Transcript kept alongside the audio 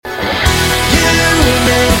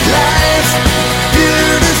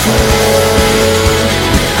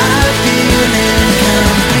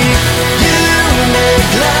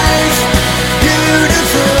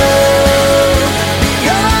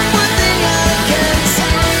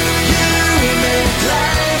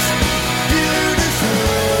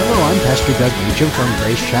Pastor Doug Meacham from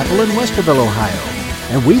Grace Chapel in Westerville,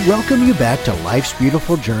 Ohio, and we welcome you back to Life's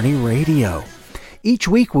Beautiful Journey Radio. Each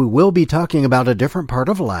week we will be talking about a different part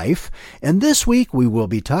of life, and this week we will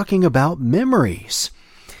be talking about memories.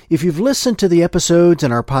 If you've listened to the episodes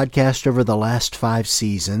in our podcast over the last 5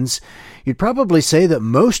 seasons, you'd probably say that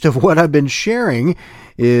most of what I've been sharing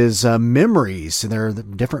is memories. There are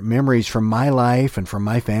different memories from my life and from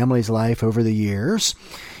my family's life over the years.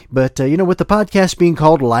 But, with the podcast being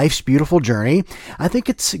called Life's Beautiful Journey, I think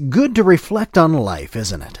it's good to reflect on life,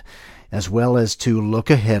 isn't it? As well as to look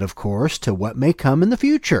ahead, of course, to what may come in the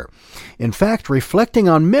future. In fact, reflecting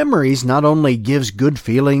on memories not only gives good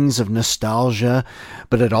feelings of nostalgia,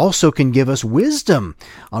 but it also can give us wisdom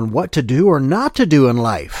on what to do or not to do in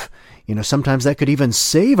life. Sometimes that could even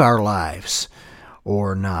save our lives,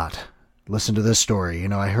 or not. Listen to this story.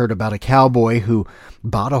 I heard about a cowboy who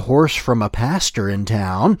bought a horse from a pastor in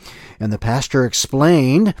town, and the pastor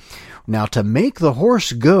explained, now to make the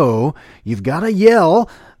horse go, you've got to yell,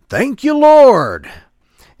 "Thank you, Lord."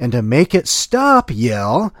 And to make it stop,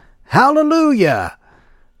 yell, "Hallelujah."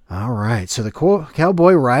 All right, so the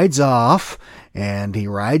cowboy rides off, and he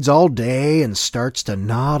rides all day and starts to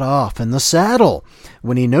nod off in the saddle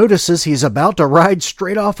when he notices he's about to ride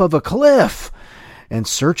straight off of a cliff. And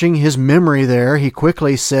searching his memory there, he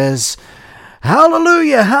quickly says,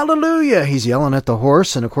 "Hallelujah, hallelujah." He's yelling at the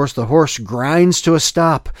horse, and of course the horse grinds to a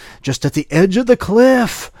stop just at the edge of the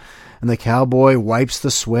cliff. And the cowboy wipes the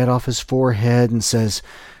sweat off his forehead and says,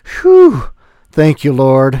 "Whew, thank you,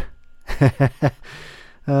 Lord."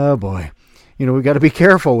 Oh boy. We've got to be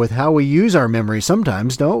careful with how we use our memories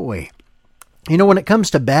sometimes, don't we? When it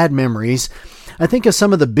comes to bad memories, I think of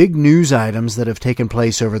some of the big news items that have taken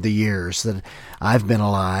place over the years that I've been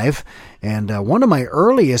alive. And one of my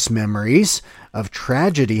earliest memories of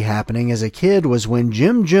tragedy happening as a kid was when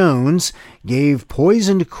Jim Jones gave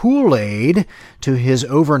poisoned Kool-Aid to his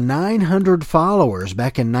over 900 followers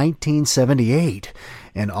back in 1978.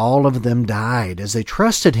 And all of them died as they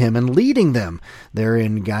trusted him in leading them. They're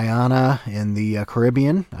in Guyana in the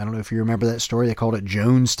Caribbean. I don't know if you remember that story. They called it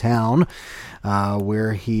Jonestown,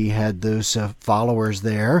 where he had those followers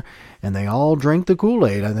there, and they all drank the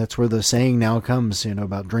Kool-Aid. And that's where the saying now comes,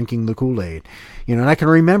 about drinking the Kool-Aid. And I can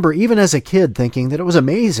remember even as a kid thinking that it was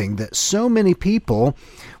amazing that so many people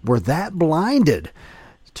were that blinded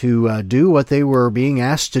to do what they were being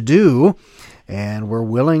asked to do, and were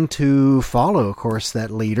willing to follow, of course, that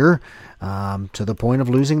leader to the point of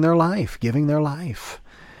losing their life, giving their life.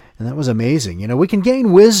 And that was amazing. We can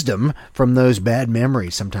gain wisdom from those bad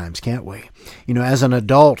memories sometimes, can't we? As an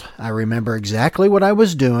adult, I remember exactly what I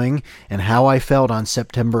was doing and how I felt on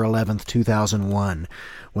September 11th, 2001,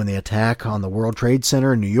 when the attack on the World Trade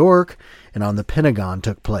Center in New York and on the Pentagon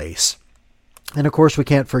took place. And of course, we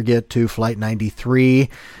can't forget to Flight 93,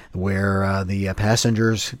 where the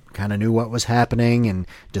passengers kind of knew what was happening and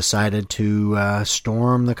decided to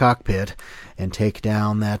storm the cockpit and take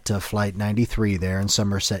down that Flight 93 there in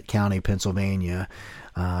Somerset County, Pennsylvania.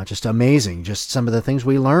 Just amazing, just some of the things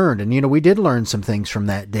we learned. And, we did learn some things from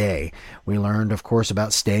that day. We learned, of course,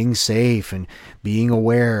 about staying safe and being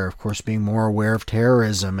aware, of course, being more aware of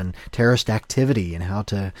terrorism and terrorist activity and how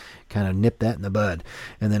to kind of nip that in the bud.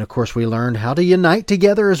 And then, of course, we learned how to unite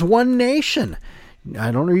together as one nation.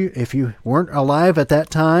 I don't know if you weren't alive at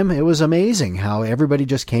that time. It was amazing how everybody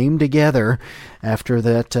just came together after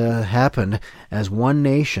that happened as one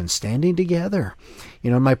nation, standing together.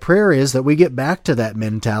 My prayer is that we get back to that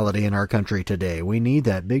mentality in our country today. We need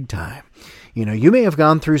that big time. You may have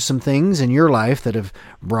gone through some things in your life that have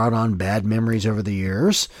brought on bad memories over the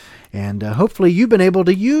years. And hopefully you've been able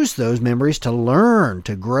to use those memories to learn,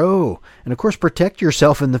 to grow, and of course protect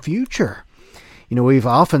yourself in the future. We've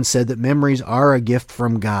often said that memories are a gift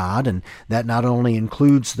from God, and that not only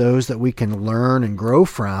includes those that we can learn and grow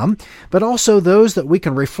from, but also those that we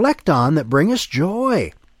can reflect on that bring us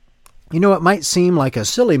joy. It might seem like a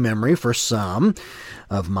silly memory for some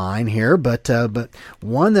of mine here, but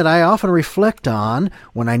one that I often reflect on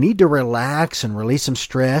when I need to relax and release some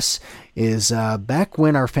stress is back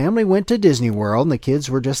when our family went to Disney World, and the kids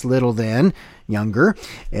were just little then, younger,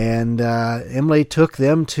 and Emily took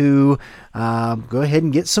them to go ahead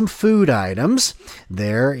and get some food items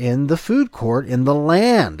there in the food court in the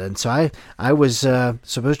Land. And so I was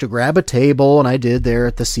supposed to grab a table, and I did there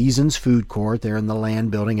at the Seasons food court there in the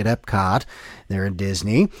Land building at Epcot. there in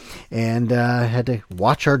Disney, and had to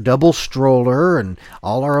watch our double stroller and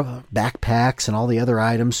all our backpacks and all the other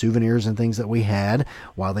items, souvenirs and things that we had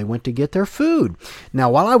while they went to get their food. Now,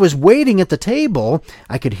 while I was waiting at the table,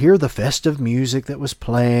 I could hear the festive music that was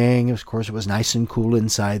playing. Of course, it was nice and cool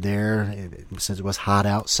inside there since it was hot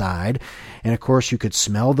outside. And of course, you could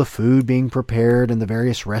smell the food being prepared in the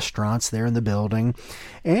various restaurants there in the building.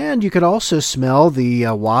 And you could also smell the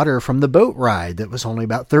water from the boat ride that was only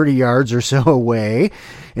about 30 yards or so away,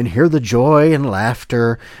 and hear the joy and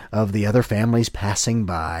laughter of the other families passing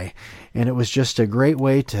by. And it was just a great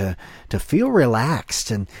way to feel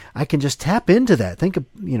relaxed, and I can just tap into that. Think of,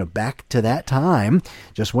 back to that time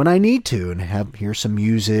just when I need to, and hear some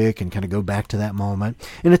music and kind of go back to that moment.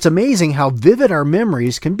 And it's amazing how vivid our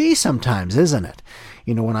memories can be sometimes, isn't it?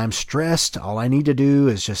 When I'm stressed, all I need to do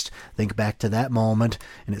is just think back to that moment,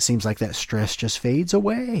 and it seems like that stress just fades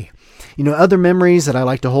away. Other memories that I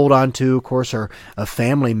like to hold on to, of course, are of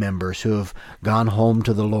family members who have gone home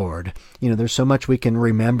to the Lord. There's so much we can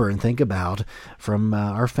remember and think about from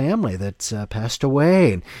our family that's passed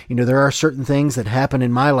away. And, there are certain things that happen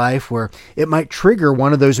in my life where it might trigger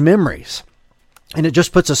one of those memories. And it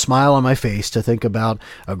just puts a smile on my face to think about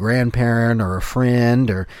a grandparent or a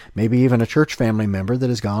friend or maybe even a church family member that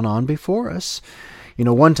has gone on before us.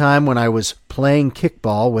 One time when I was playing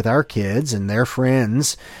kickball with our kids and their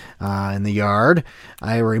friends in the yard,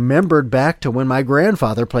 I remembered back to when my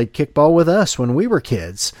grandfather played kickball with us when we were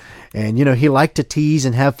kids. And, he liked to tease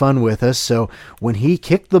and have fun with us. So when he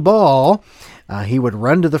kicked the ball, he would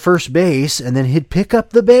run to the first base, and then he'd pick up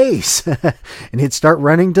the base, and he'd start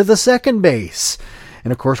running to the second base.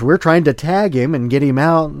 And, of course, we're trying to tag him and get him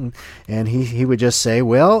out, and he would just say,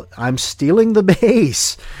 "Well, I'm stealing the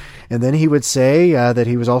base." And then he would say that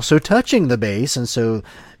he was also touching the base, and so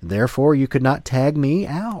therefore you could not tag me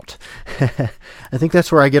out. I think that's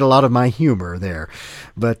where I get a lot of my humor there.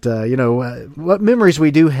 But, what memories we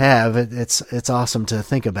do have, it's awesome to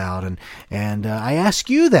think about. And I ask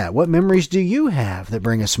you that. What memories do you have that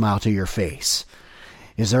bring a smile to your face?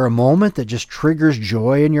 Is there a moment that just triggers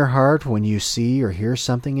joy in your heart when you see or hear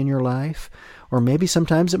something in your life? Or maybe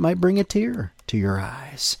sometimes it might bring a tear to your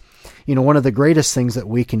eyes. One of the greatest things that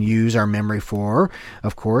we can use our memory for,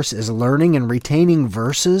 of course, is learning and retaining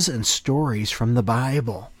verses and stories from the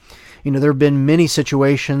Bible. There have been many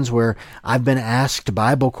situations where I've been asked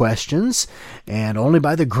Bible questions, and only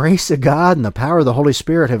by the grace of God and the power of the Holy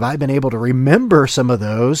Spirit have I been able to remember some of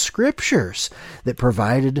those scriptures that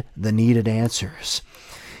provided the needed answers.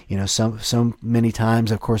 So many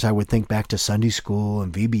times, of course, I would think back to Sunday school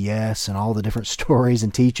and VBS and all the different stories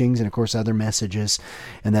and teachings and, of course, other messages,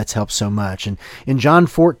 and that's helped so much. And in John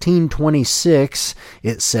 14:26,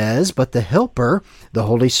 it says, "But the Helper, the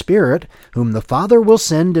Holy Spirit, whom the Father will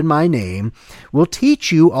send in my name, will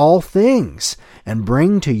teach you all things and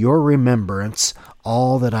bring to your remembrance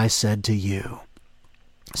all that I said to you."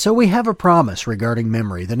 So we have a promise regarding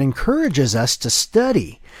memory that encourages us to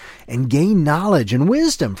study and gain knowledge and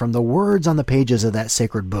wisdom from the words on the pages of that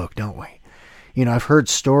sacred book, don't we? I've heard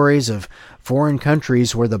stories of foreign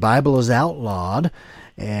countries where the Bible is outlawed,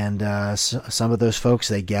 and some of those folks,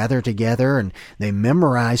 they gather together and they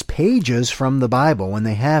memorize pages from the Bible when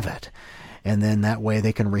they have it. And then that way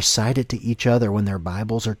they can recite it to each other when their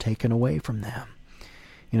Bibles are taken away from them.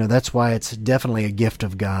 That's why it's definitely a gift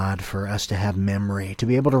of God for us to have memory, to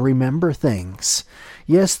be able to remember things.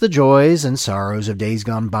 Yes, the joys and sorrows of days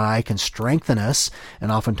gone by can strengthen us and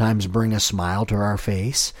oftentimes bring a smile to our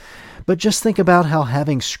face. But just think about how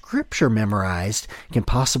having Scripture memorized can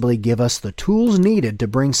possibly give us the tools needed to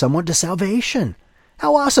bring someone to salvation.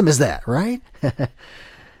 How awesome is that, right?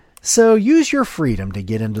 So use your freedom to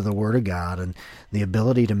get into the Word of God and the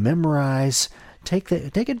ability to memorize. Take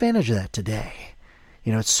advantage of that today.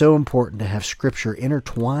 It's so important to have Scripture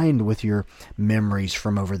intertwined with your memories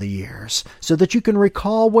from over the years so that you can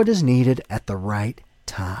recall what is needed at the right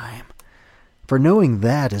time. For knowing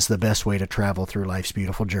that is the best way to travel through life's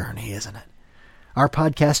beautiful journey, isn't it? Our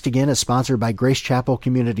podcast, again, is sponsored by Grace Chapel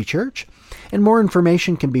Community Church, and more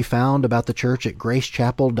information can be found about the church at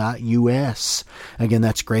gracechapel.us. Again,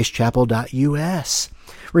 that's gracechapel.us.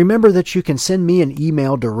 Remember that you can send me an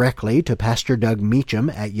email directly to Pastor Doug Meacham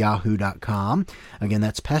at yahoo.com. Again,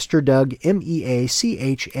 that's Pastor Doug,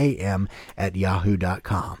 Meacham, at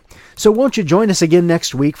yahoo.com. So won't you join us again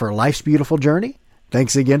next week for Life's Beautiful Journey?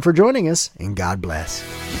 Thanks again for joining us, and God bless.